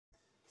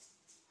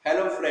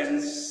Hello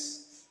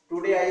friends,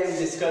 today I will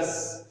discuss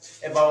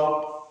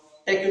about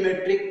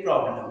टेक्योमेट्रिक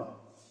problem.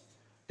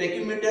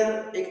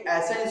 Tacheometer एक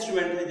ऐसा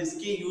instrument है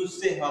जिसकी यूज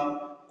से हम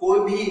कोई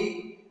भी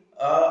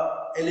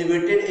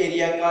एलिवेटेड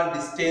एरिया का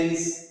distance,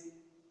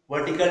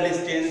 vertical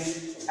distance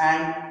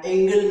and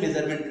angle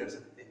measurement कर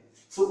सकते हैं।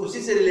 तो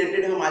उसी से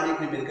रिलेटेड हम आज एक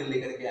न्यूमेरिकल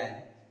लेकर के आए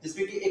हैं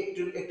जिसमें कि एक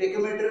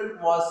tacheometer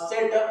was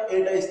set up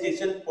at a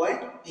station point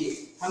A.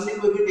 हमने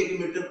कोई भी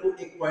टेक्योमीटर को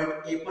एक पॉइंट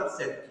ए पर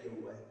सेट किया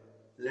हुआ है।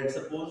 Let's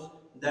suppose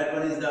that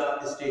one is the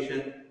station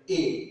A.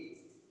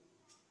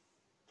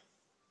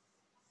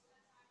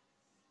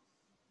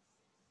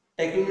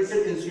 Tacheometer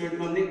instrument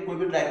को हमने कोई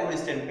भी ट्राइपॉड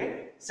स्टैंड पे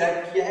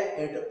सेट किया है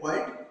एट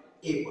पॉइंट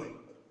ए पॉइंट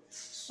पर।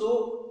 So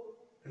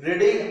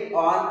reading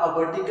on a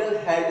vertical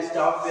head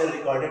staff where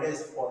recorded as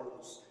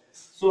follows.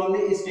 सो हमने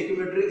इस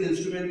टेक्योमेट्रिक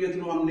इंस्ट्रूमेंट के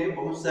थ्रू हमने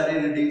बहुत सारे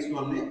रीडिंग्स को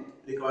हमने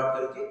रिकॉर्ड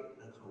करके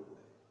रखा हुआ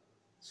है।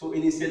 So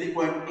initially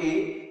point A,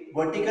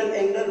 vertical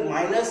angle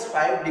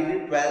 -5 degree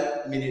 12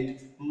 minute,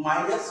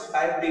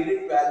 -5 degree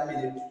 12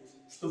 minute.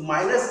 तो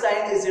minus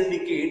sign is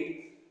indicate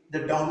the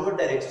downward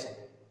direction.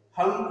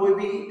 हम कोई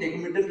भी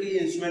टेक्योमीटर की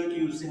इंस्ट्रूमेंट की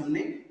यूज से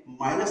हमने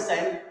माइनस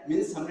साइन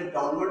मींस हमने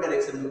डाउनवर्ड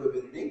डायरेक्शन में कोई भी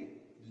रीडिंग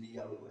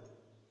लिया हुआ है।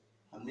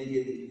 हमने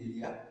ये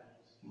लिया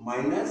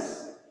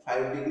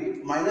 -5 degree,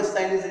 minus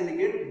sign is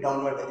indicate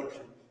downward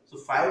direction. So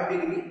 5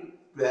 degree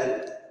 12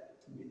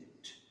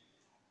 minute.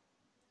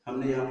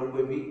 हमने यहाँ पर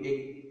कोई भी एक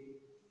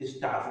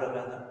स्टाफ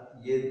रखा था,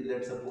 ये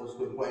लेट सपोज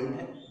कोई पॉइंट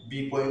है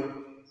बी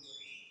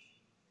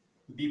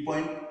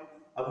पॉइंट।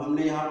 अब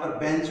हमने यहाँ पर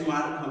बेंच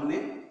मार्क हमने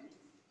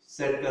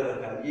सेट कर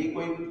रखा है, ये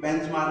कोई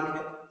बेंच मार्क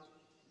है।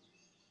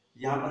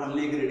 यहाँ पर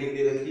हमने एक रीडिंग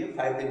दे रखी है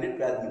 5 डिग्री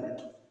 12 मिनट।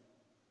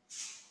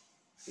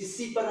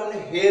 इसी पर हमने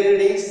hair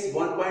readings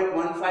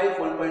 1.15,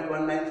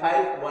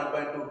 1.195,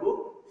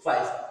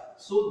 1.225।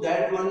 So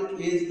that one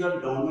is the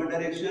downward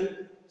direction.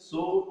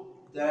 So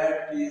that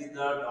is the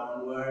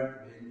downward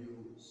values.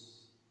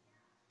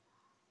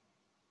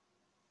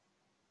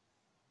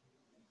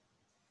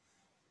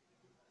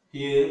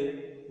 Here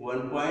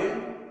 1 point,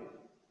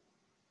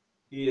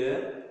 here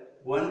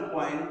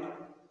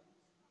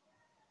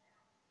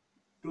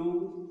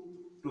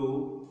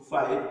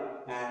 1.225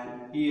 and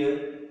here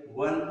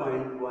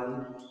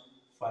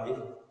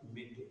 1.15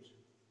 meter.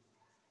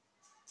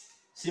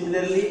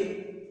 Similarly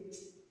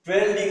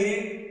 12 degree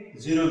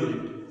 0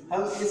 minute.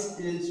 हम इस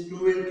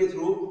इंस्ट्रूमेंट के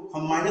थ्रू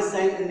हम माइनस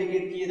साइन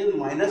इंडिकेट किए थे,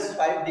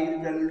 -5 degree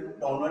 12 minute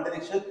downward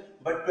direction,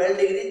 but 12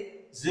 degree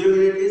 0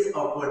 minute is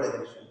upward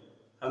direction.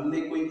 हमने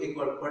कोई एक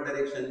upward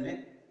direction में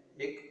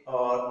एक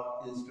और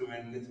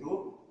इंस्ट्रूमेंट के थ्रू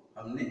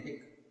हमने एक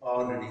और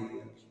रीडिंग ले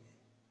रखी है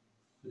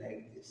like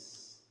this.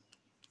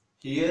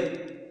 Here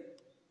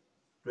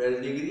 12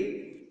 degree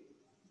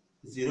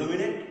 0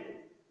 minute,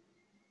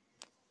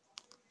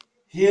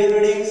 here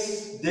readings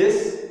this.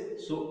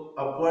 So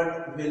upward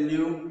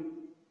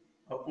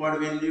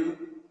value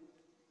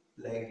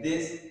like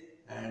this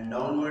and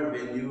downward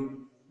value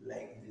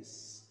like this.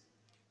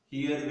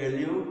 Here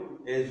value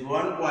is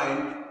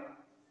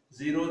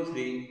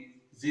 1.030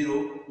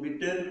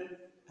 meter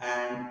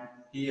and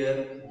here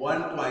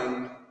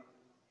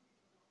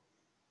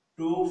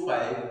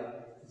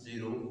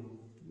 1.250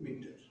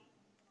 meter.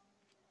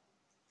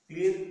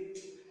 Clear?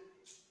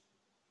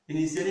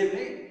 Initially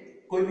हमने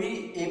कोई भी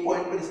ए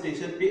पॉइंट पर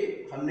स्टेशन पे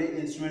हमने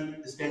इंस्ट्रूमेंट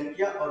स्टैंड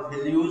किया और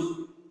values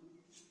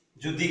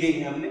जो दी गई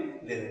है हमने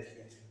ले रखी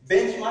है।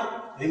 Benchmark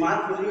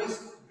remark value is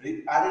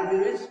RL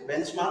value is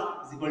benchmark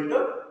is equal to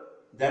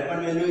that one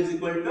value is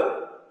equal to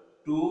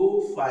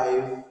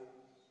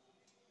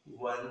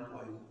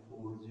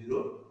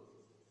 251.40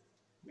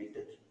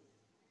 meter.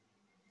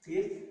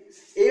 Clear?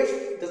 If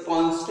the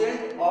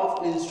constant of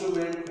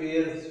instrument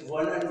is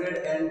 100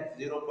 and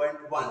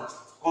 0.1,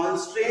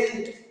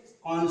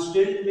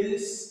 constant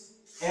means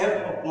f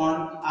upon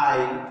I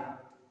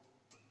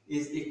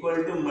is equal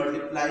to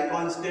multiply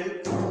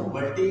constant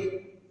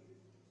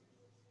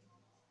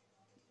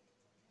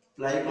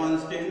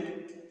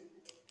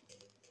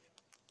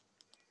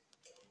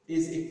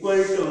is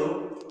equal to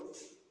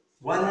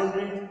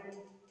 100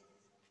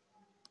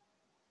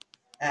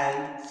 and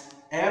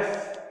f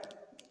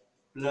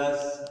plus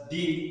d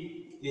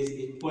is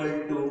equal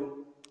to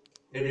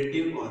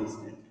additive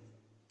constant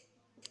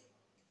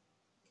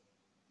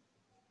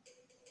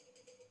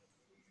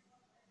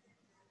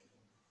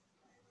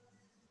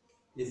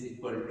is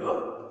equal to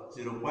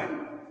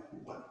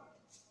 0.1.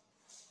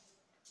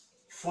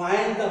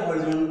 Find the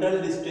horizontal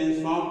distance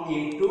from A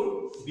to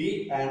B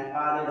and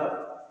RL of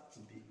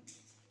B.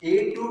 A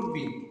to B,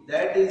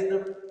 that is the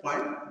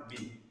point B,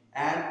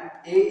 and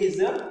A is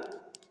the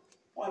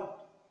point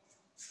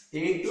A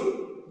to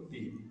B.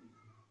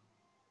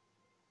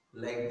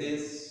 Like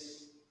this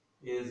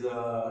is a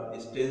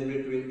distance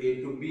between A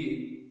to B,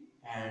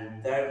 and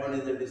that one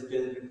is the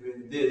distance between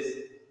this.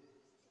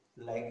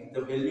 Like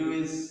the value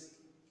is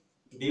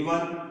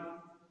D1,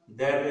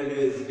 that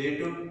value is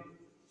D2.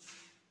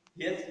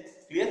 Yes,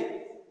 clear?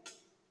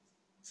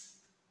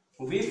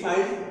 We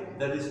find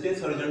the distance,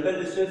 horizontal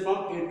distance from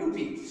A to B,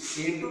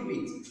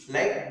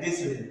 like this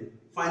value.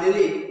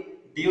 Finally,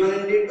 D1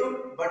 and D2,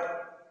 but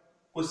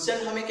question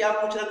हमें क्या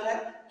पूछ रखा है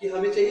कि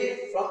हमें चाहिए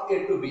from A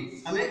to be,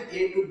 हमें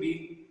ए to be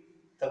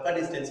तक का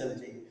डिस्टेंस हमें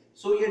चाहिए।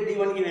 सो ये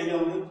d1 की वैल्यू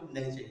हमें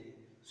नहीं चाहिए,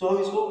 सो हम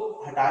इसको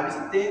हटा भी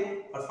सकते हैं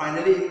और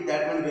finally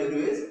that one value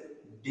is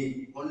d,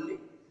 only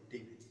d।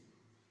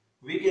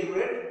 We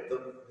calculate the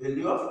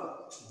value of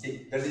d,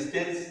 the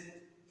distance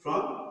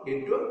from a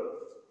to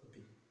b,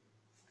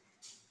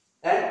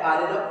 and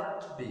RL of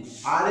b.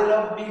 RL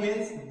of b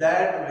means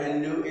that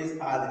value is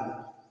RL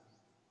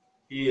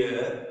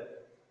here,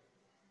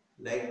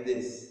 like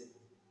this.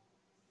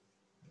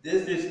 This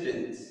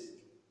distance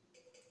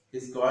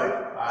is called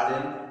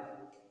RL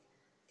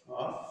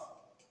of,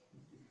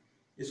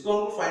 इसको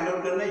हमको find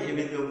out करना है, ये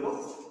value को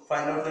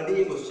find out करनी है,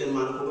 ये question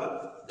mark होगा,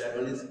 that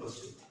one is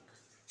question mark.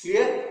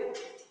 Clear?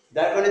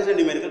 That one is the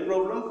numerical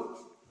problem,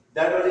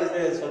 that one is the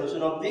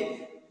solution of the,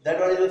 that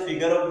one is the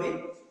figure of the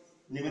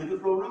numerical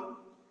problem.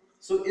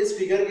 सो इस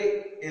figure के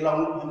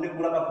along हमने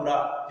पूरा का पूरा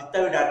जितना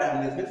भी data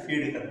हमने इसमें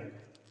फीड करना है।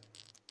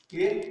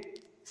 Clear?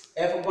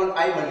 f upon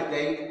I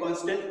multiplying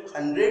constant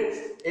 100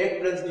 f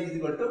plus d is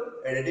equal to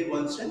additive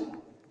constant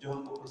जो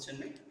हमको क्वेश्चन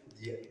में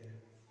दिया गया है।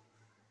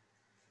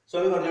 सो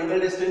हमें हॉरिजॉन्टल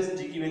डिस्टेंस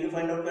d की वैल्यू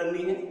फाइंड आउट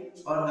करनी है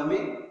और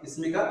हमें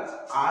इसमें का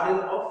RL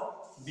ऑफ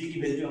b की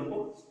वैल्यू हमको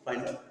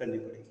फाइंड आउट करनी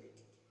पड़ेगी।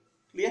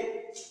 Clear?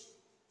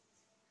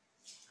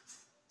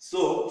 So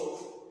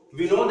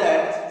we know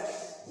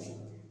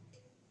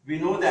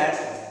that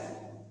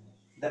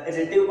the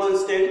additive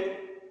constant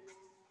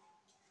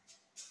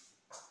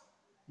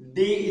d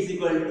is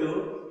equal to,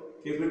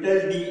 capital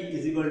D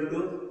is equal to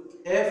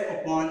f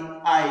upon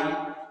I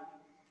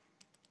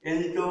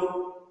into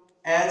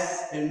s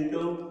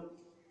into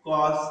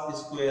cos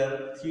square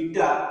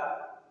theta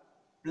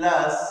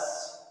plus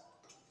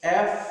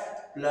f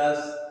plus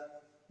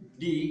d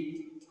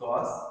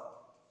cos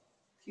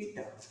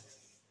theta.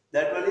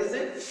 That one is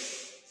it.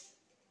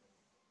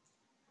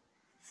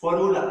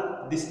 Formula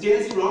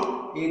distance from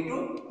A to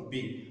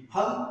be.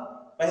 हम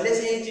पहले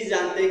से ये चीज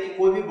जानते हैं कि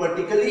कोई भी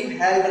वर्टिकली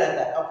हेल्ड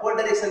रहता है, अपवर्ड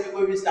डायरेक्शन में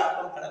कोई भी स्टाफ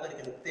को हम खड़ा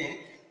करके रखते हैं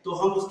तो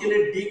हम उसके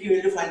लिए डी की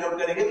वैल्यू फाइंड आउट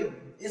करेंगे, तो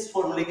इस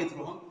फॉर्मूले के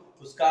थ्रू हम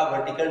उसका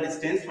वर्टिकल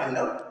डिस्टेंस फाइंड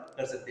आउट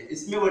कर सकते हैं।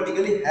 इसमें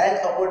वर्टिकली हेल्ड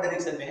अपवर्ड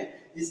डायरेक्शन में है,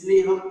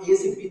 इसलिए हम ए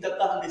से बी तक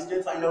का हम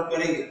डिस्टेंस फाइंड आउट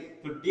करेंगे,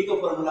 तो डी का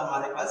फॉर्मूला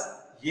हमारे पास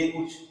ये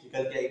कुछ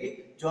निकल के आएगी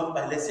जो हम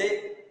पहले से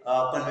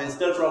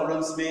कन्वेंशनल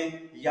प्रॉब्लम्स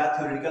में या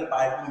थ्योरेटिकल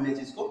पार्ट में हमने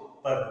चीज को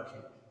पढ़ रखे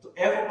हैं। तो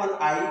f upon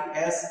I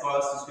s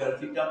cos square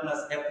theta plus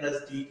f plus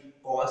d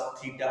cos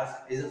theta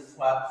is a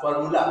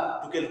formula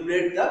to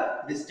calculate the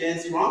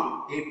distance from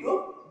A to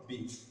B.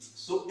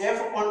 So f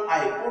upon I,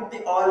 put the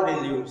all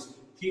values.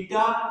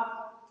 Theta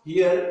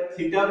here,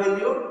 theta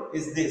value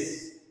is this.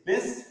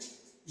 Means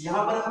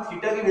यहाँ पर हम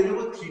theta की value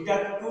को theta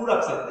 2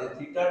 रख सकते हैं,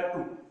 theta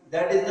 2.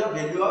 That is the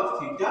value of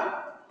theta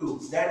 2.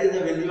 That is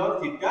the value of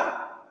theta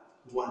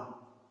 1.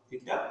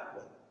 Theta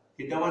 1.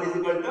 Theta 1 is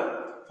equal to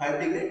 5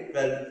 degree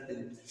 12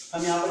 minute.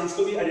 हम यहाँ पर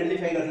इसको भी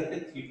आइडेंटिफाई कर सकते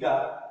हैं,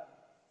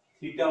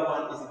 theta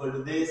 1 is equal to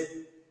this,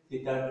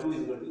 theta 2 is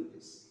equal to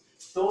this.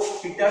 तो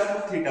theta 2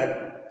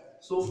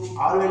 so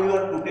our value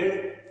are putted,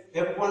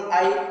 f upon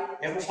I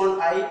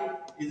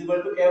is equal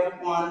to f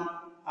upon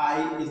I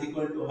is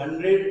equal to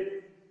 100,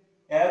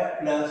 f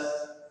plus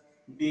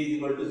d is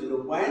equal to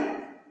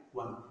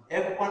 0.1,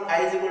 f upon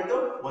I is equal to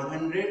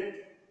 100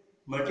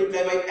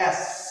 multiply by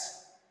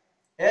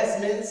s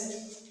means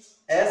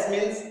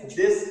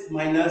this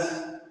minus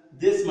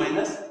this,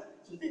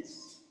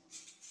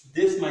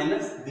 this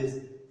minus this,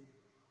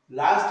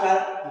 last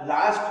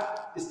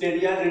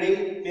stadia reading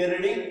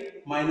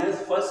minus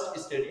first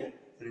stadia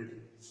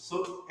reading.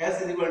 So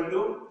s is equal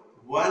to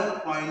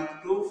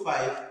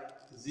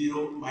 1.250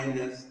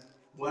 minus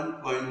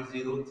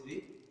 1.030.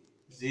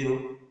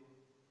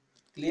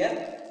 Clear?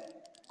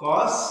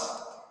 Cos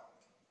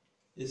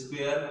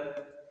square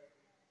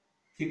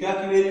theta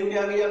की value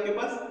क्या आ गई आपके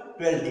पास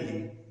 12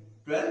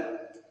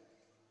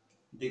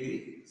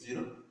 degree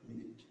 0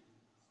 minute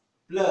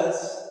plus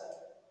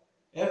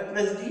f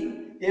plus D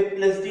is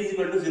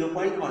equal to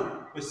 0.1,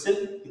 question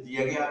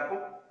दिया गया आपको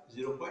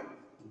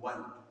 0.1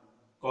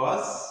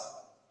 cos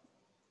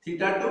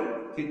theta 2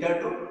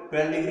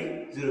 12 degree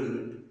 0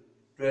 minute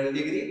 12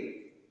 degree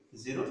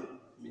 0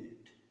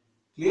 minute.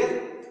 Clear?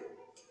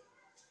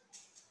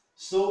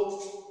 So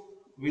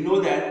we know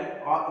that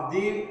all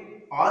the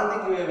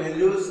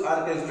values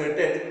are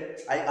calculated.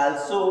 I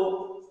also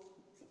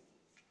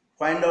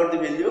find out the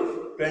value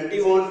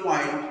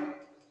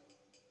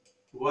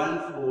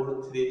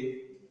 21.143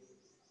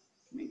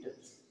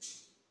 meters.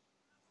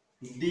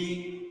 D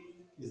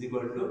is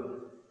equal to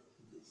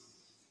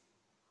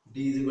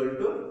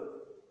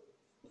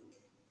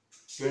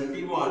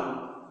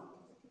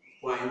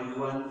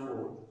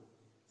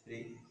 21.143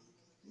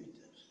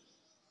 meters.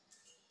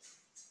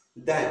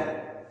 Then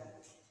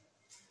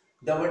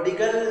the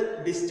vertical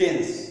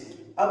distance,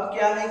 अब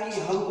क्या है कि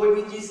हम कोई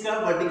भी चीज का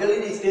vertically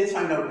distance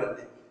find out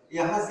करते हैं।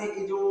 यहाँ से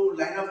जो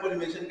लाइन ऑफ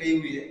कोलिमेशन कही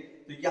हुई है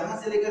तो यहाँ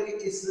से लेकर के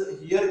इस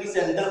हियर की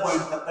सेंटर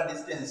पॉइंट तक का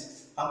डिस्टेंस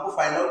हमको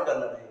फाइंड आउट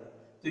करना रहेगा।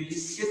 तो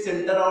इसके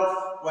सेंटर ऑफ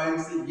पॉइंट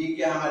से ये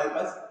क्या है हमारे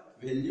पास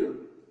वैल्यू v,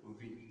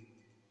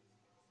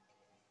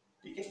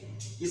 ठीक ठीक है।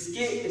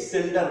 इसके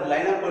सेंटर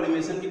लाइन ऑफ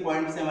कोलिमेशन की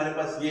पॉइंट से हमारे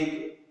पास ये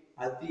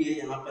आती है,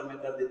 यहाँ पर मैं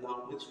कर देता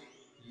हूँ कुछ,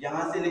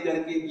 यहाँ से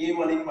लेकर के ये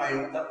वाली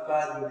पॉइंट तक का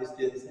जो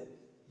डिस्टेंस है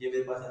ये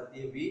मेरे पास आती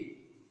है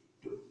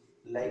V2,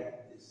 like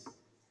this,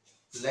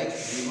 like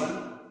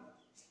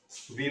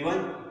V1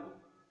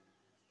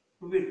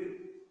 V2।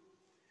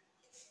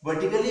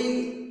 Vertically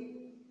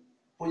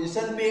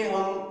position पे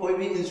हम कोई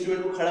भी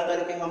इंस्ट्रूमेंट को खड़ा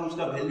करके हम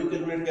उसका वैल्यू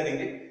कैलकुलेट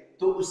करेंगे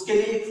तो उसके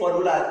लिए एक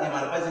फॉर्मूला आती है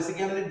हमारे पास, जैसे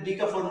कि हमने डी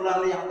का फॉर्मूला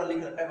हमने यहाँ पर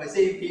लिख रखा है,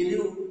 वैसे ही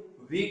वैल्यू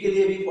वी के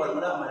लिए भी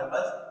फॉर्मूला हमारे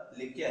पास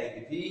लिख के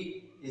आएगी। We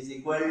is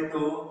equal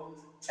to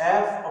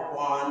F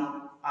upon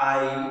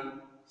I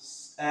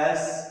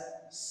S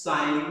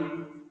sign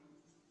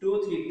 2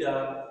 theta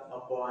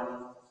upon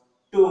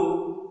 2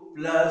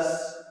 plus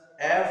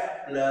F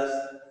plus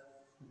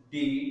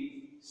D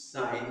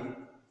sign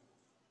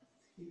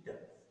theta.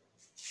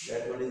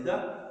 That one is the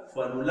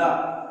formula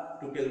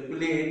to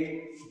calculate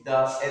the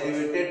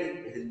elevated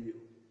value.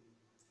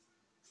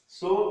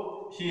 So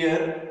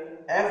here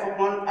f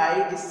upon I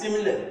is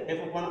similar. F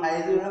upon I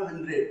is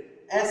 100.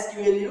 S की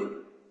value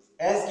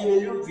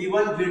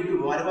V1 V2,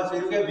 हमारे पास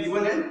value क्या है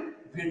V1 and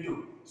V2।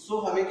 सो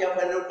हमें क्या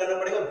find out करना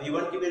पड़ेगा,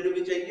 V1 की value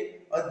भी चाहिए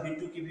और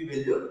V2 की भी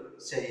वैल्यू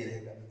चाहिए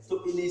रहेगा। तो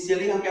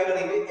इनिशियली हम क्या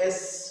करेंगे,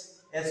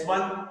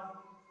 S1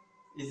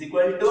 is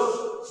equal to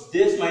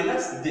this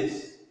minus this,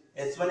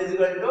 S1 is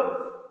equal to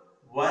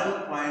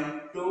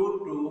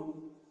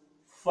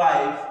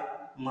 1.225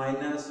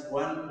 minus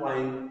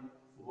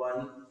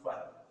 1.15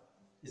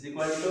 is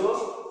equal to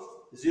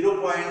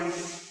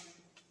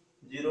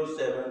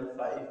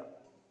 0.075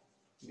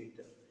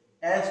 meter.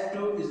 S2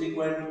 is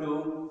equal to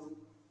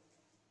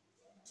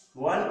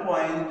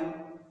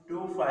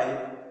 1.25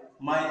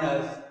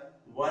 minus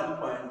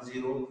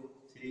 1.030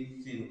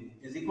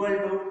 is equal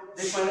to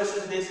this minus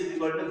this is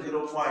equal to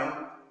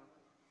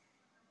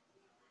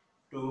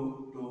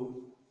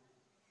 0.22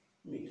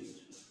 meters.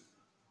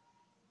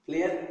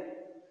 Clear?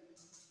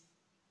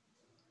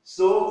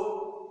 So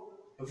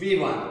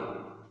V1,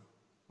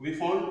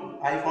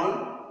 I found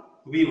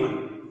V1.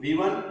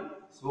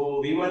 So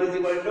V1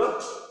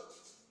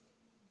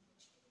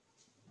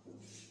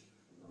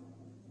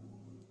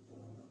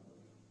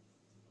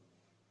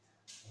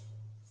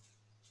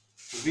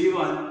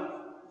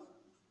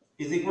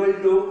 is equal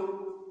to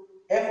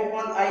F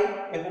upon I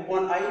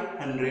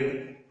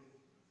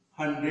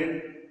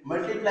 100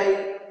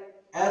 multiply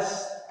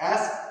S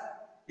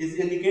is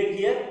indicate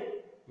here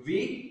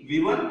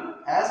V1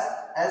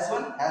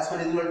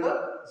 S1 is equal to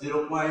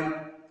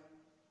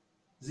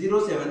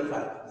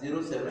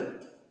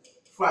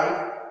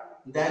 0.075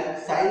 then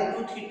sin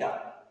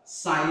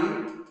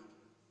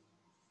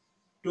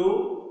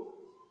 2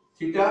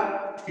 theta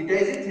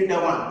is theta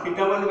 1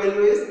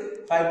 value is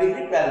 5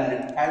 degree 12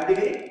 minute 5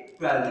 degree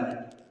 12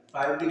 minute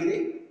 5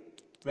 degree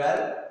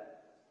 12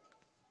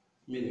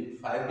 minute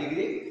 5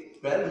 degree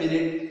 12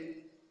 minute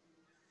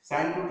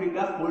sin 2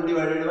 theta whole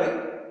divided by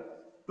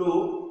 2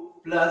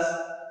 plus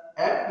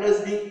f plus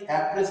d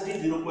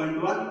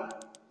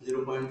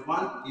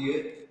 0.1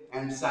 here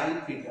and sin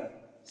theta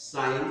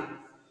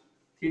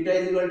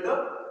is equal to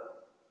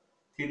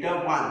theta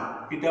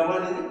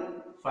 1 is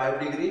 5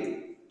 degree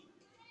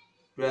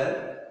 12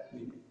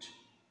 minute.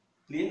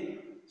 Clear?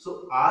 So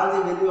all the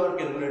value are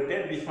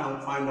calculated, we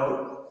find out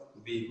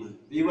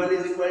V1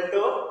 is equal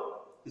to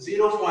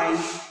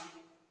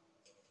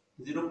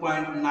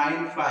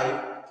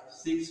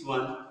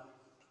 0.9561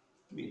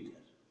 meter.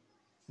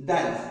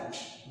 Then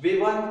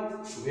V1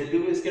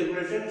 value is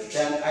calculated,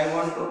 then I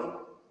want to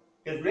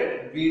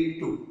calculate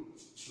V2.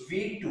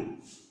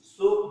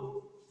 So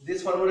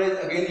this formula is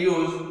again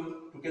used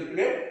to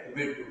calculate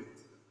V2.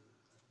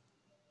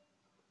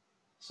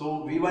 So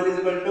V1 is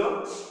equal to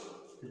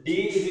D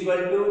is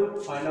equal to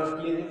find out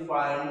here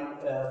find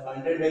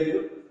that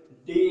value.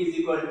 D is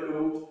equal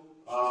to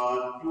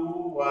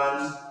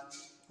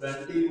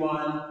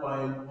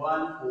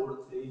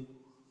 2121.143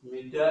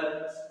 meter.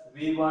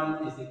 V1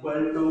 is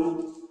equal to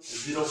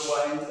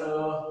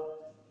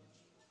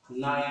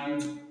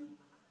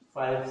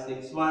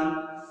 0.9561.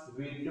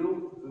 V2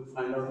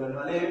 find out करने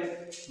वाले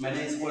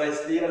मैंने इसको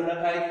इसलिए रख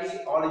रखा है कि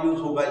और यूज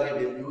होगा ये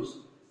values.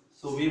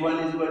 So V1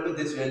 is equal to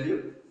this value.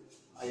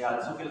 I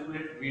also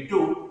calculate V2.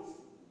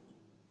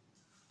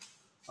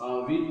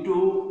 V2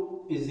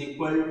 is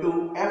equal to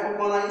F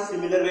upon I,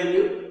 similar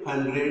value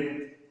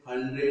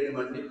 100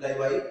 multiplied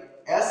by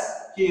S.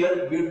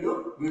 Here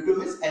V2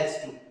 means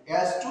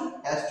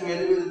S2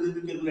 value will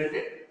be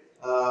calculated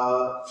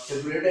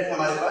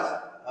हमारे पास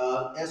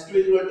S2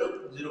 is equal to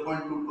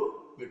 0.22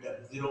 meter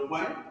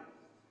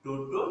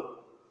 0.22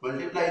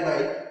 multiplied by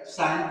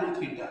sin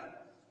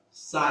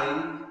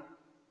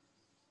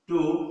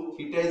 2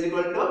 theta is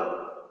equal to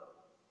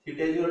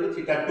theta 2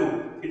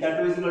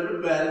 is equal to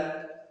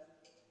 12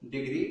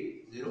 degree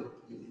 0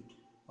 minute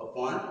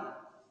upon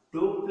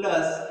 2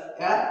 plus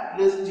f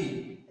plus d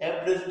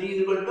is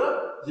equal to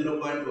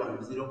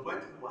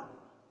 0.1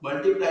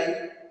 multiply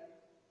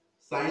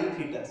sin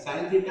theta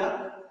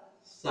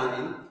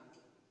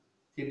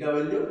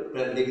value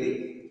 12 degree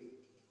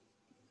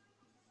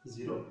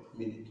 0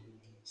 minute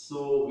So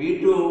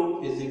V2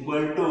 is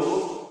equal to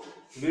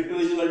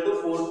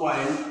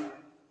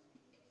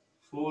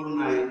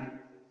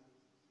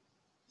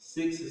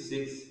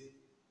 4.4966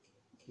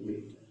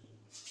 meter.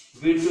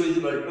 V2 is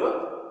equal to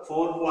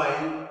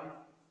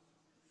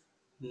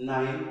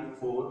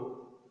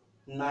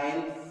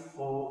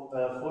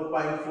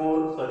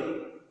 4.4, sorry,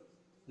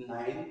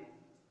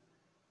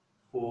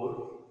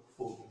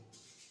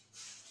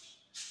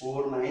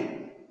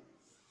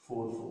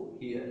 944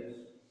 here,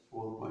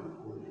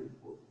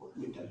 4.4944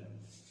 meter.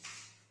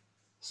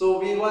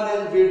 So V1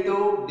 and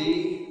V2 D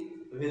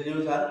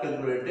values are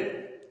calculated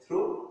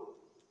through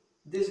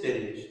this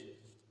derivation,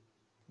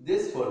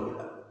 this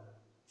formula.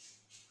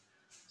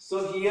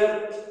 So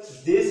here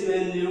this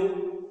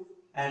value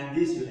and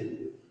this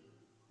value,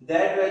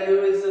 that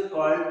value is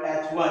called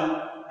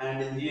H1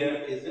 and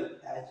here is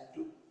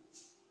H2.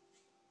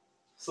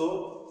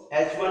 So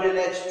H1 and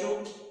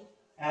H2,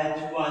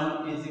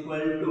 H1 is equal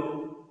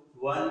to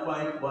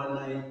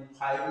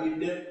 1.195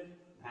 meter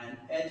and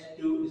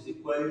H2 is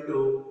equal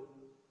to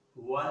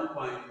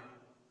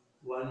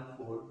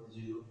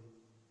 1.140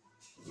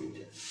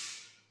 meter.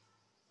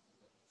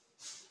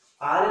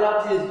 RL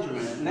of the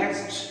instrument.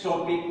 Next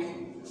topic,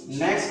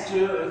 next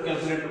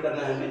calculate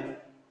करना है हमें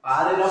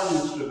RL of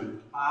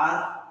instrument.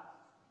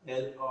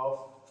 RL of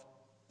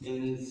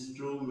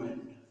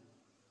instrument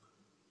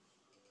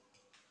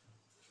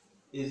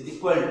is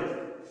equal to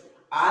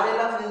RL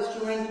of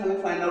instrument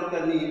हमें find out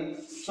करनी है.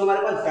 तो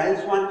हमारे पास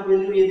benchmark की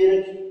value ये दे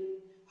रखी है.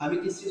 हमें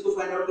किस चीज को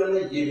फाइंड आउट करना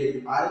है? ये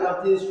value RL of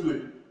the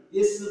instrument.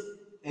 इस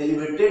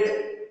एलिवेटेड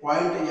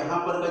पॉइंट यहाँ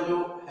पर का जो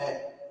है,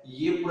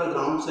 ये पूरा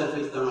ग्राउंड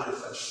सरफेस था हमारे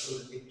पास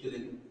एक्चुअली.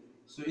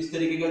 सो इस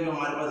तरीके का जो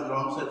हमारे पास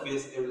ग्राउंड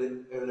सरफेस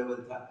अवेलेबल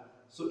था.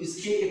 सो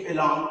इसके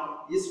अलोंग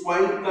इस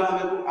पॉइंट का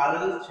हमें को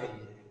RL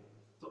चाहिए.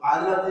 तो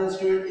RL of the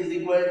instrument is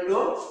equal to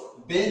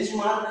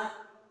benchmark.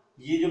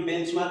 ये जो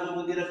बेंचमार्क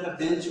हमको दे रखा है,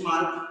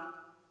 benchmark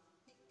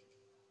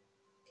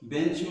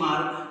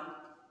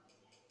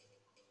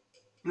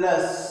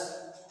plus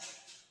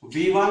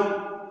V1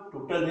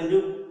 total value,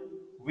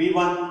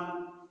 V1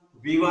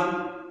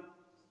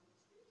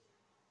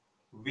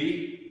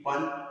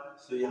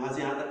 सो यहां से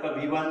यहां तक का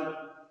V1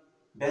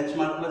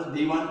 benchmark plus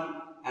V1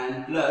 and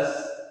plus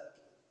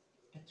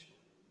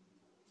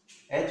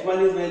H1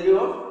 is value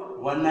of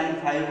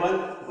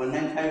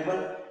 1951.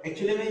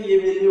 Actually में ये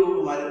वैल्यू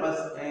हमारे पास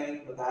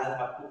बताया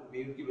था आपको, V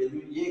की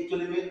वैल्यू ये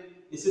एक्चुअली में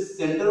इसे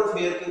सेंटर ऑफ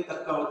एयर के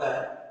तक का होता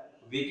है.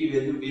 V की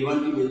वैल्यू, V1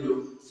 की value.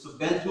 So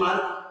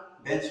benchmark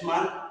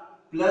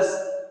plus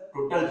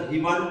total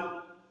V1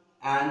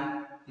 and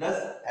plus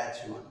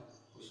H1,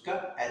 उसका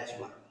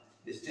H1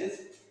 डिस्टेंस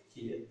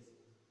हियर,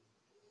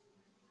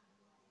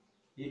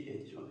 ये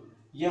H1.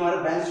 ये हमारा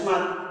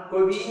बेंचमार्क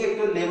कोई भी एक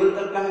तो लेवल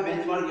तक का है.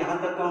 बेंचमार्क यहां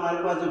तक का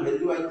हमारे पास जो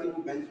वैल्यू आई थी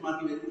वो बेंचमार्क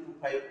की value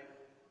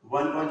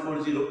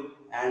 1.40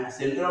 and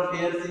centre of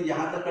air से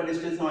यहां तक का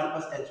डिस्टेंस हमारे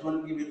पास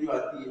H1 की वैल्यू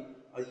आती है.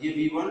 और ये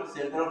V1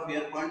 centre of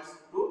air points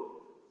to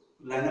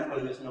line of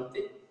collision of the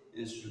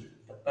instrument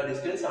तक का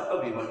डिस्टेंस आपका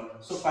V1.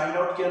 सो फाइंड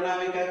आउट करना है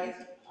हमें क्या कि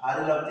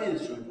RL of the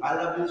instrument.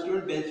 RL of the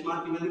instrument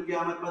benchmark की वैल्यू क्या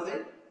हमारे पास है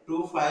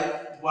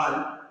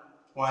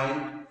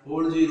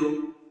 251.40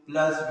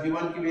 प्लस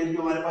V1 की वैल्यू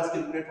हमारे पास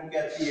कैलकुलेट होकर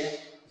आती है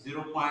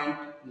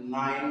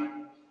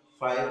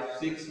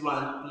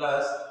 0.9561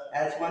 plus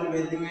H1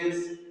 value is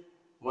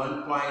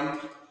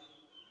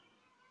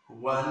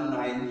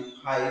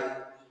 1.195.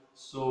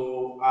 So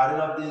RL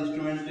of the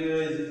instrument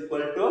is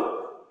equal to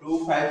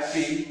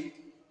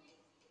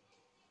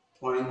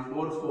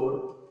 253.44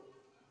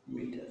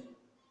 meter.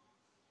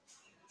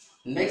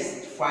 Next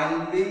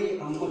finally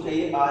हमको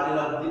चाहिए RL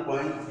of the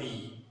point B.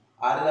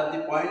 RL of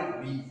the point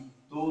B.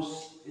 तो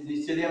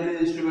चलिए हमने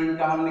इंस्ट्रूमेंट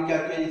का हमने क्या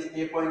किया, इस A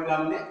पॉइंट का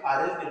हमने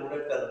RL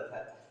कैलकुलेट कर रखा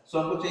है. सो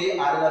हमको चाहिए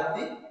RL of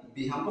the B.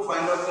 हमको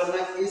फाइंड आउट करना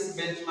है इस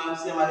बेंचमार्क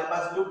से हमारे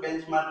पास जो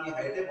बेंचमार्क की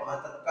हाइट है वहां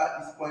तक का,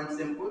 इस पॉइंट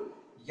से हमको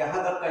यहां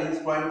तक का, इस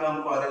पॉइंट का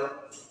हमको RL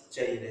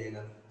चाहिए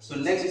रहेगा. सो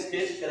नेक्स्ट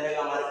स्टेज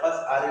रहेगा हमारे पास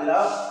RL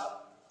of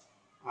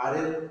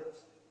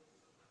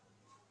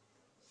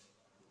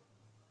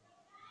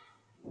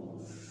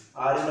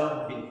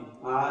B.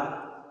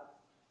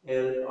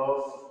 RL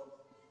of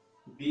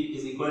B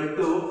is equal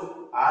to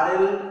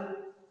RL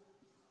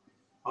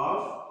of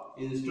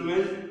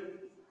instrument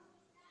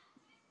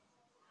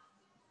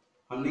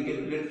हमने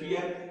कैलकुलेट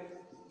किया.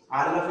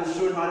 RL of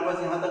इंस्ट्रूमेंट हमारे पास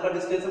यहां तक का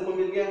डिस्टेंस हमको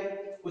मिल गया है.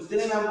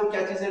 उतने में हमको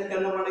क्या चीज सेट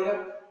करना पड़ेगा,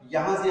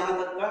 यहां से यहां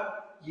तक का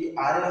ये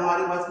RL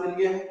हमारे पास मिल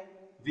गया है.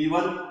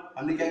 V1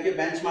 हमने क्या किया,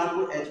 बेंचमार्क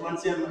को H1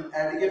 से हम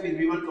ऐड किया, फिर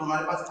V1 तो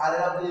हमारे पास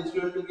RL ऑफ द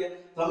इंस्ट्रूमेंट मिल गया.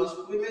 तो हम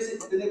इसमें से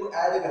इतने को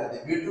ऐड कर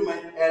दें, V2 में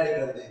ऐड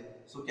कर दें.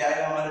 सो क्या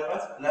आएगा हमारे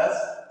पास प्लस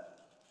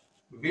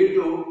V2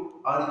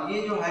 और ये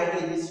जो हाइट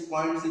है इस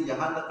पॉइंट से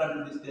यहां तक का जो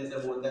डिस्टेंस है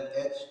वो होता है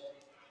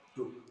H2.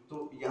 तो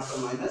यहां पर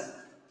minus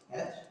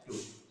H2.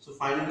 So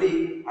finally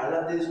RL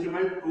of the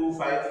instrument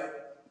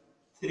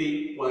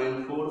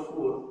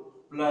 253.44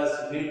 plus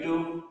V2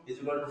 is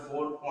equal to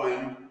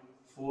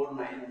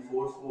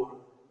 4.4944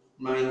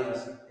 minus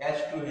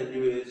H2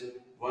 value is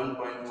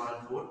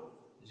 1.140.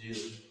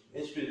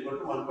 H2 is equal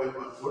to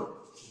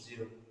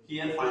 1.140.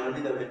 here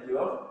finally the value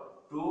of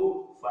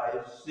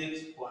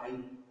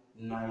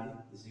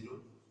 256.90।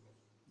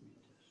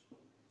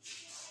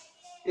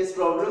 इस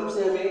प्रॉब्लम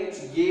से हमें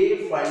ये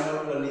फाइंड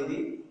आउट करनी थी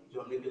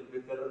जो हमने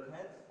कैलकुलेट कर रखा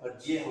है, और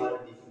ये हमारा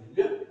डी की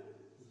वैल्यू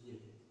ये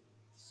है।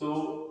 सो